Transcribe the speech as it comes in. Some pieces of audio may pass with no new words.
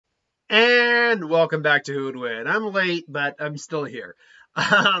And welcome back to Who Would Win. I'm late, but I'm still here.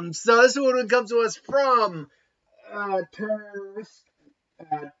 So this Who Would Win comes to us from Turkushka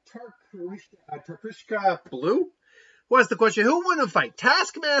Blue. What's the question? Who won a fight,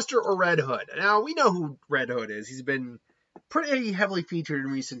 Taskmaster or Red Hood? Now, we know who Red Hood is. He's been pretty heavily featured in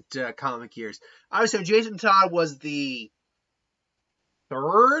recent comic years. Obviously, Jason Todd was the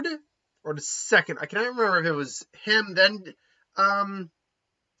third or the second. I can't remember if it was him, then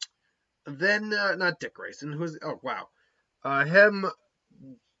not Dick Grayson. Who's him.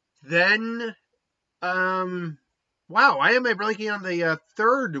 Then why am I blanking on the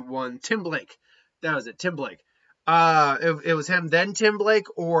third one? Tim Blake. That was it. Tim Blake. It was him, then Tim Blake,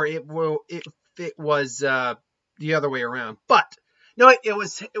 or it was the other way around. But no, it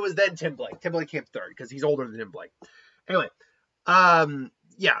was then Tim Blake. Tim Blake came third because he's older than Tim Blake. Anyway,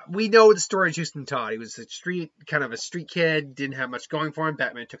 yeah, we know the story of Jason Todd. He was a street kid, didn't have much going for him.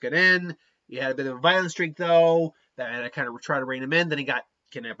 Batman took it in. He had a bit of a violent streak, though. Batman kind of tried to rein him in. Then he got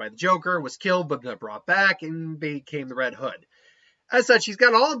kidnapped by the Joker, was killed, but brought back, and became the Red Hood. As such, he's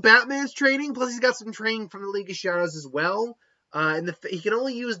got all of Batman's training, plus he's got some training from the League of Shadows as well. And he can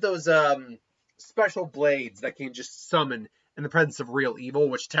only use those special blades that can just summon in the presence of real evil,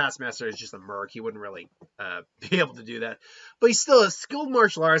 which Taskmaster is just a merc. He wouldn't really be able to do that. But he's still a skilled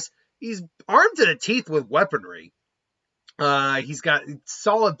martial artist. He's armed to the teeth with weaponry. He's got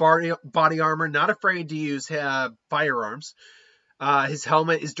solid body armor, not afraid to use firearms. His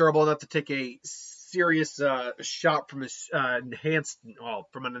helmet is durable enough to take a serious shot from his enhanced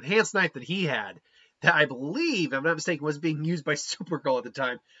knife that he had, that I believe, if I'm not mistaken, was being used by Supergirl at the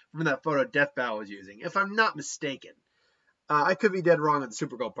time from that photo Death Battle was using, if I'm not mistaken. I could be dead wrong on the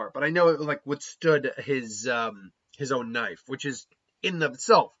Supergirl part, but I know it withstood his own knife, which is in and of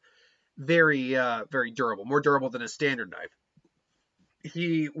itself very very durable, more durable than a standard knife.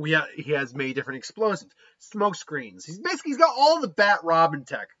 He has made different explosives, smoke screens. He's got all the Bat-Robin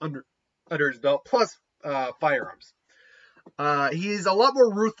tech under his belt, plus firearms. He's a lot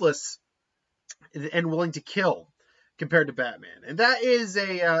more ruthless and willing to kill compared to Batman, and that is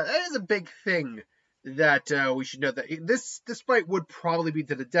a big thing that we should know. That this fight would probably be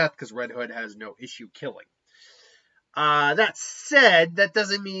to the death because Red Hood has no issue killing. That said, that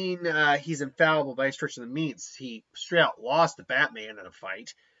doesn't mean he's infallible by any stretch of the means. He straight out lost to Batman in a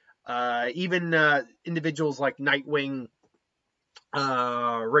fight. Even individuals like Nightwing,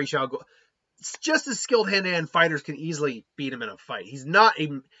 Ra's al Ghul, just as skilled hand-to-hand fighters can easily beat him in a fight. He's not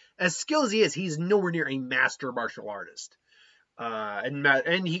as skilled as he is. He's nowhere near a master martial artist,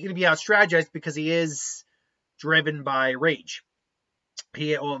 and he can be out-strategized because he is driven by rage.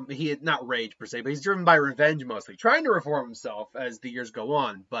 He not rage per se, but he's driven by revenge mostly, trying to reform himself as the years go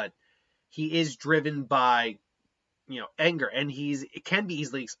on. But he is driven by anger, and it can be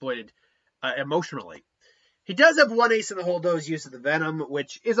easily exploited emotionally. He does have one ace in the hole, though, his use of the Venom,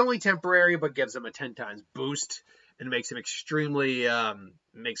 which is only temporary, but gives him a 10 times boost and makes him extremely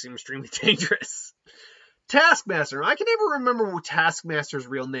dangerous. Taskmaster. I can never remember Taskmaster's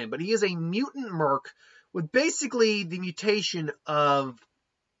real name, but he is a mutant merc with basically the mutation of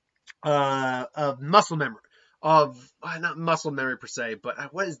muscle memory, not muscle memory per se,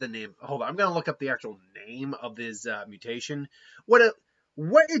 but what is the name? Hold on, I'm gonna look up the actual name of his mutation. What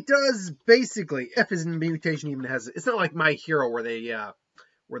it does basically, if his mutation even has, it's not like My Hero where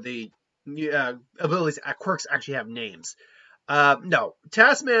the abilities quirks actually have names. No,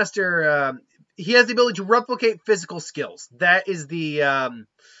 Taskmaster, he has the ability to replicate physical skills. That is the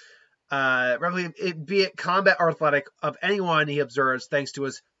be it combat or athletic of anyone he observes, thanks to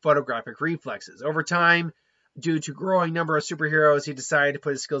his photographic reflexes. Over time, due to growing number of superheroes, he decided to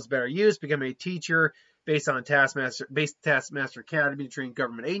put his skills to better use, becoming a teacher based Taskmaster Academy to train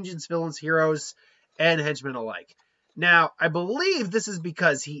government agents, villains, heroes, and henchmen alike. Now, I believe this is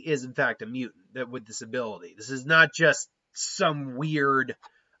because he is in fact a mutant with this ability. This is not just some weird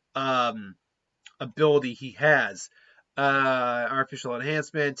ability he has. Artificial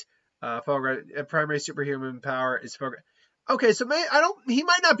enhancement. Primary superhuman power is focused. Okay, so he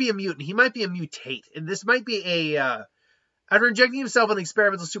might not be a mutant. He might be a mutate. And this might be after injecting himself with an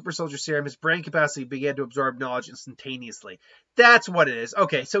experimental super soldier serum, his brain capacity began to absorb knowledge instantaneously. That's what it is.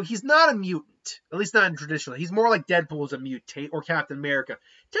 Okay, so he's not a mutant. At least not in traditional. He's more like Deadpool is a mutate, or Captain America.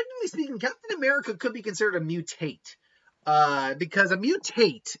 Technically speaking, Captain America could be considered a mutate. Because a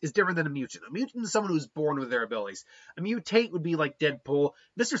mutate is different than a mutant. A mutant is someone who's born with their abilities. A mutate would be like Deadpool.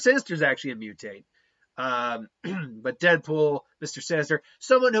 Mr. Sinister is actually a mutate. But Deadpool, Mr. Sinister,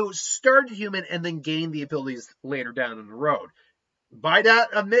 someone who started human and then gained the abilities later down on the road. By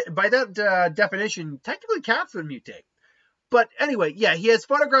that definition, technically Cap's would mutate. But anyway, yeah, he has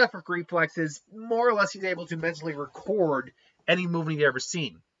photographic reflexes. More or less, he's able to mentally record any movement he's ever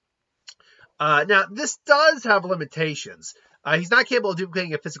seen. Now, this does have limitations. He's not capable of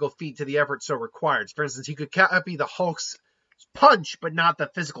duplicating a physical feat to the effort so required. For instance, he could copy the Hulk's punch, but not the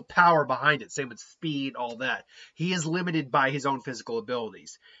physical power behind it. Same with speed, all that. He is limited by his own physical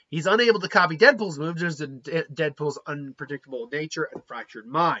abilities. He's unable to copy Deadpool's moves due to Deadpool's unpredictable nature and fractured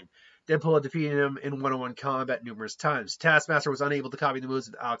mind. Deadpool had defeated him in one-on-one combat numerous times. Taskmaster was unable to copy the moves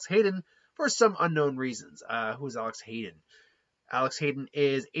of Alex Hayden for some unknown reasons. Who is Alex Hayden? Alex Hayden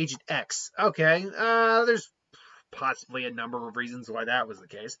is Agent X. Okay, there's possibly a number of reasons why that was the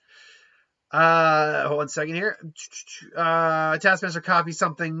case. Hold on a second here. Taskmaster copies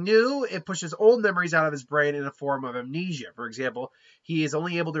something new. It pushes old memories out of his brain in a form of amnesia. For example, he is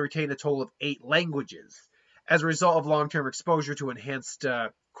only able to retain a total of 8 languages. As a result of long-term exposure to enhanced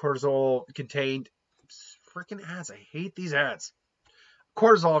cortisol-contained... Freaking ads. I hate these ads.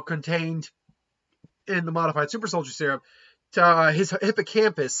 Cortisol contained in the modified super soldier serum, his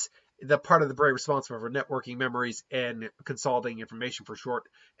hippocampus, the part of the brain responsible for networking memories and consolidating information for short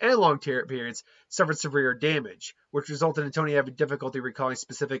and long periods, suffered severe damage, which resulted in Tony having difficulty recalling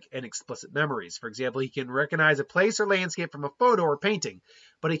specific and explicit memories. For example, he can recognize a place or landscape from a photo or painting,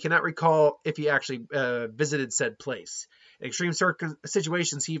 but he cannot recall if he actually visited said place. In extreme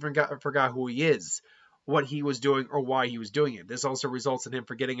situations, he even forgot who he is, what he was doing, or why he was doing it. This also results in him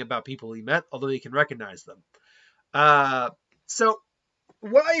forgetting about people he met, although he can recognize them. So,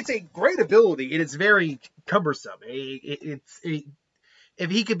 while it's a great ability, it is very cumbersome. If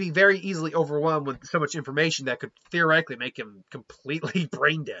he could be very easily overwhelmed with so much information, that could theoretically make him completely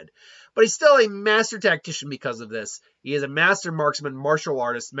brain dead. But he's still a master tactician because of this. He is a master marksman, martial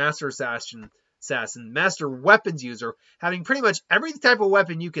artist, master assassin, master weapons user, having pretty much every type of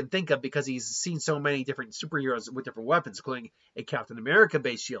weapon you can think of because he's seen so many different superheroes with different weapons, including a Captain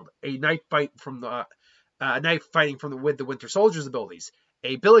America-based shield, a knife fighting with the Winter Soldier's abilities,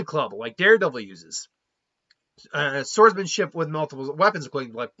 a billy club like Daredevil uses, swordsmanship with multiple weapons,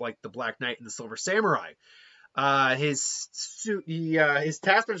 including like the Black Knight and the Silver Samurai. His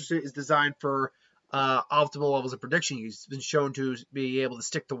Taskmaster suit is designed for optimal levels of prediction. He's been shown to be able to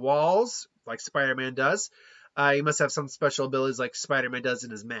stick to walls like Spider-Man does. He must have some special abilities like Spider-Man does in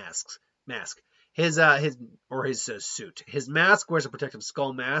his mask. His suit. His mask wears a protective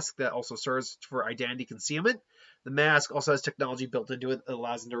skull mask that also serves for identity concealment. The mask also has technology built into it that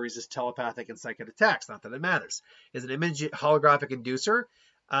allows him to resist telepathic and psychic attacks. Not that it matters. It's an image holographic inducer.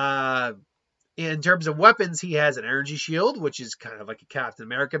 In terms of weapons, he has an energy shield, which is kind of like a Captain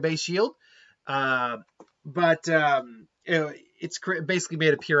America-based shield. It's basically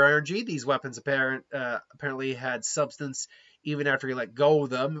made of pure energy. These weapons apparently had substance even after he let go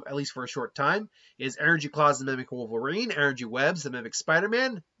of them, at least for a short time. His energy claws to mimic Wolverine, energy webs to mimic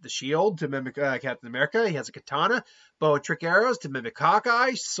Spider-Man, the shield to mimic Captain America. He has a katana, bow and trick arrows to mimic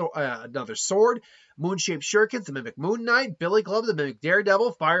Hawkeye, another sword, moon-shaped shurikens to mimic Moon Knight, billy club to mimic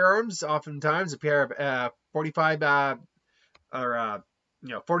Daredevil, firearms, oftentimes a pair of 45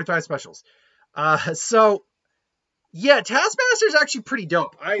 specials. So yeah, Taskmaster is actually pretty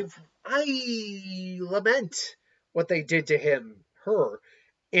dope. I lament what they did to her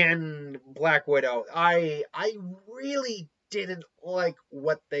in Black Widow. I really didn't like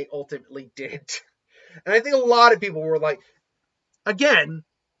what they ultimately did. And I think a lot of people were like, again,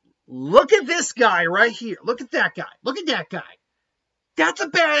 look at this guy right here. Look at that guy. Look at that guy. That's a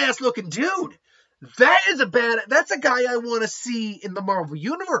badass looking dude. That's a guy I want to see in the Marvel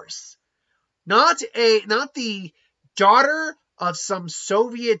Universe. Not the daughter of some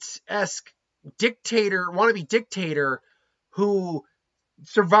Soviet-esque wannabe dictator who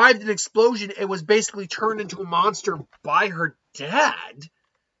survived an explosion and was basically turned into a monster by her dad.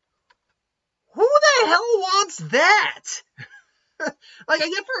 Who the hell wants that? Like,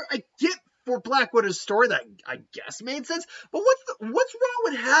 I get for Black Widow's story that I guess made sense, but what's wrong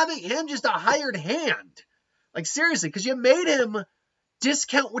with having him just a hired hand? Like, seriously, because you made him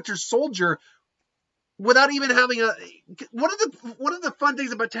discount Winter Soldier without even having one of the fun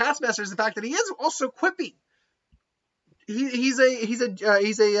things about Taskmaster is the fact that he is also quippy. He's a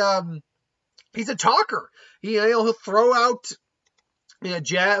talker. He'll throw out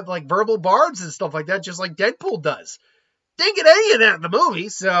jab like verbal barbs and stuff like that, just like Deadpool does. Didn't get any of that in the movie,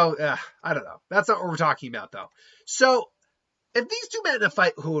 so I don't know. That's not what we're talking about, though. So if these two met in a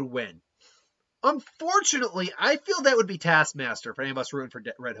fight, who would win? Unfortunately, I feel that would be Taskmaster for any of us rooting for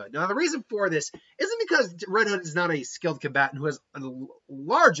Red Hood. Now, the reason for this isn't because Red Hood is not a skilled combatant who has a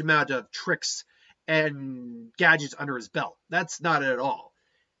large amount of tricks and gadgets under his belt. That's not it at all.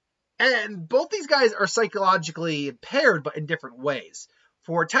 And both these guys are psychologically impaired, but in different ways.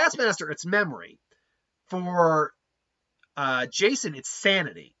 For Taskmaster, it's memory. For Jason, it's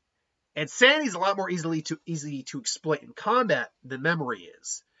sanity. And sanity is a lot more easy to exploit in combat than memory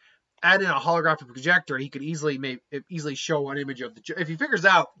is. Add in a holographic projector, he could easily show an image of if he figures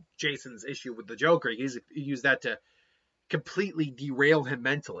out Jason's issue with the Joker, he can easily use that to completely derail him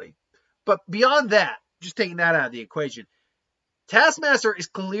mentally. But beyond that, just taking that out of the equation, Taskmaster is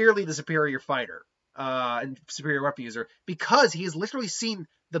clearly the superior fighter and superior weapon user because he has literally seen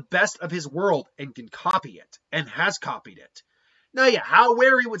the best of his world and can copy it and has copied it. Now, yeah,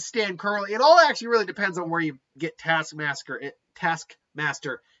 where he would stand currently, it all actually really depends on where you get Taskmaster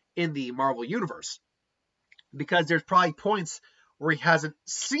in the Marvel Universe. Because there's probably points where he hasn't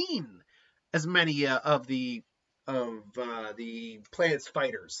seen as many of the planet's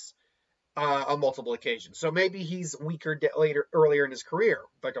fighters on multiple occasions. So maybe he's weaker earlier in his career.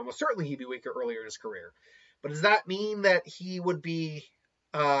 In fact, almost certainly he'd be weaker earlier in his career. But does that mean that he would be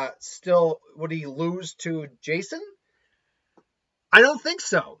would he lose to Jason? I don't think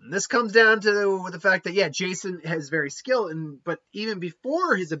so. And this comes down to the fact that, yeah, Jason is very skilled, but even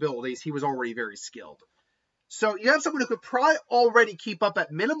before his abilities, he was already very skilled. So you have someone who could probably already keep up at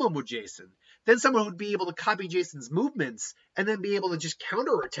minimum with Jason. Then someone who would be able to copy Jason's movements and then be able to just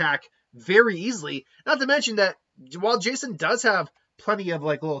counterattack very easily. Not to mention that while Jason does have plenty of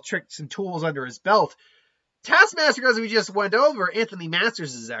like little tricks and tools under his belt, Taskmaster, as we just went over, Anthony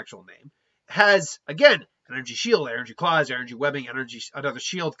Masters is his actual name, has, again, energy shield, energy claws, energy webbing, another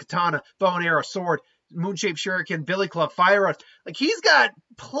shield, katana, bow and arrow, sword, moon-shaped shuriken, billy club, fire rod. Like, he's got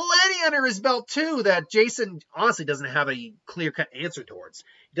plenty under his belt, too, that Jason honestly doesn't have a clear-cut answer towards.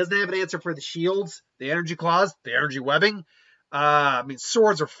 He doesn't have an answer for the shields, the energy claws, the energy webbing. I mean,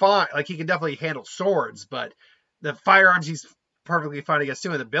 swords are fine. Like, he can definitely handle swords, but the firearms he's perfectly fine against,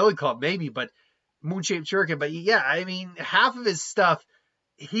 too, and the billy club, maybe, but moon-shaped shuriken. But, yeah, I mean, half of his stuff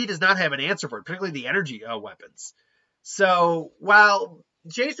he does not have an answer for it, particularly the energy weapons. So while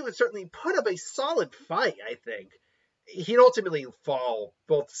Jason would certainly put up a solid fight, I think, he'd ultimately fall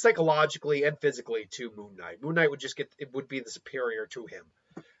both psychologically and physically to Moon Knight. Moon Knight would be the superior to him.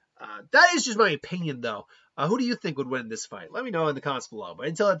 That is just my opinion, though. Who do you think would win this fight? Let me know in the comments below. But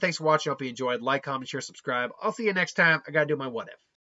until then, thanks for watching. I hope you enjoyed. Like, comment, share, subscribe. I'll see you next time. I gotta do my what if.